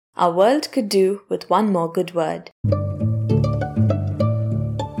our world could do with one more good word.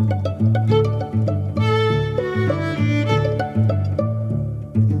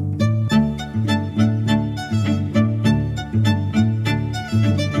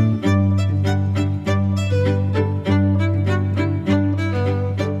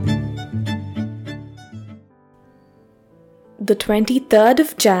 The 23rd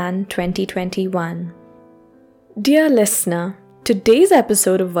of Jan 2021. Dear listener, today's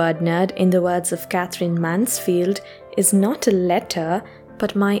episode of Word Nerd, in the words of Catherine Mansfield, is not a letter,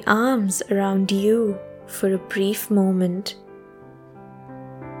 but my arms around you for a brief moment.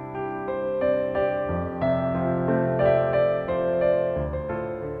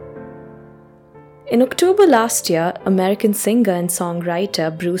 In October last year, American singer and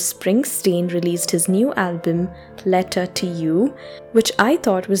songwriter Bruce Springsteen released his new album, Letter to You, which I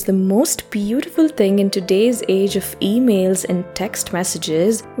thought was the most beautiful thing in today's age of emails and text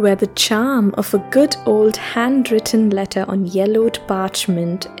messages, where the charm of a good old handwritten letter on yellowed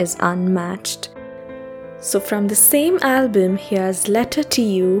parchment is unmatched. So from the same album, here's Letter to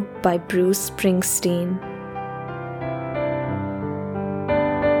You by Bruce Springsteen.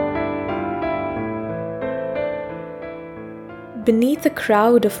 Beneath a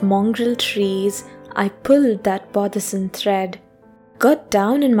crowd of mongrel trees, I pulled that bothersome thread, got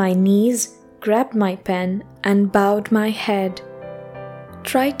down on my knees, grabbed my pen, and bowed my head.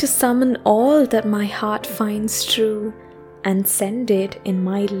 Tried to summon all that my heart finds true, and send it in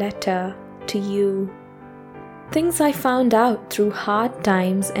my letter to you. Things I found out through hard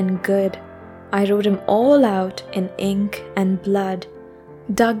times and good, I wrote them all out in ink and blood,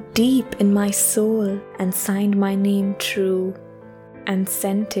 dug deep in my soul and signed my name true, and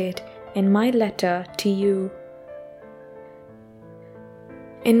sent it in my letter to you.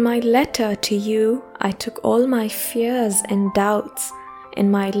 In my letter to you, I took all my fears and doubts. In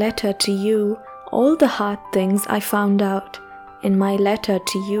my letter to you, all the hard things I found out. In my letter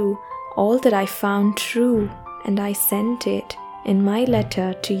to you, all that I found true, and I sent it in my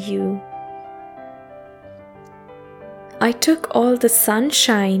letter to you. I took all the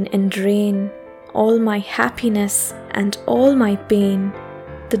sunshine and rain, all my happiness and all my pain,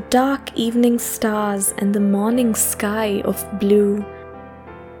 the dark evening stars and the morning sky of blue,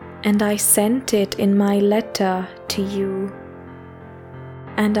 and I sent it in my letter to you.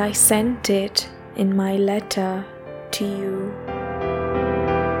 And I sent it in my letter to you.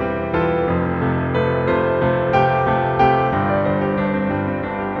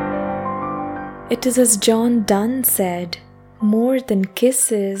 It is as John Donne said, more than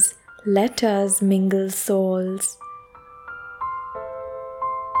kisses, letters mingle souls.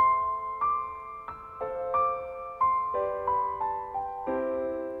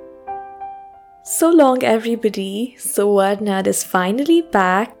 So long everybody, so Word Nerd is finally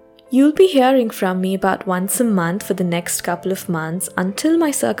back. You'll be hearing from me about once a month for the next couple of months until my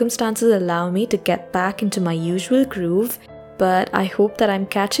circumstances allow me to get back into my usual groove. But I hope that I'm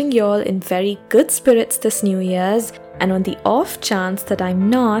catching y'all in very good spirits this New Year's, and on the off chance that I'm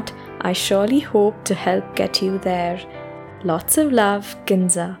not, I surely hope to help get you there. Lots of love,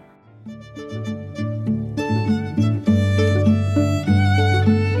 Ginza.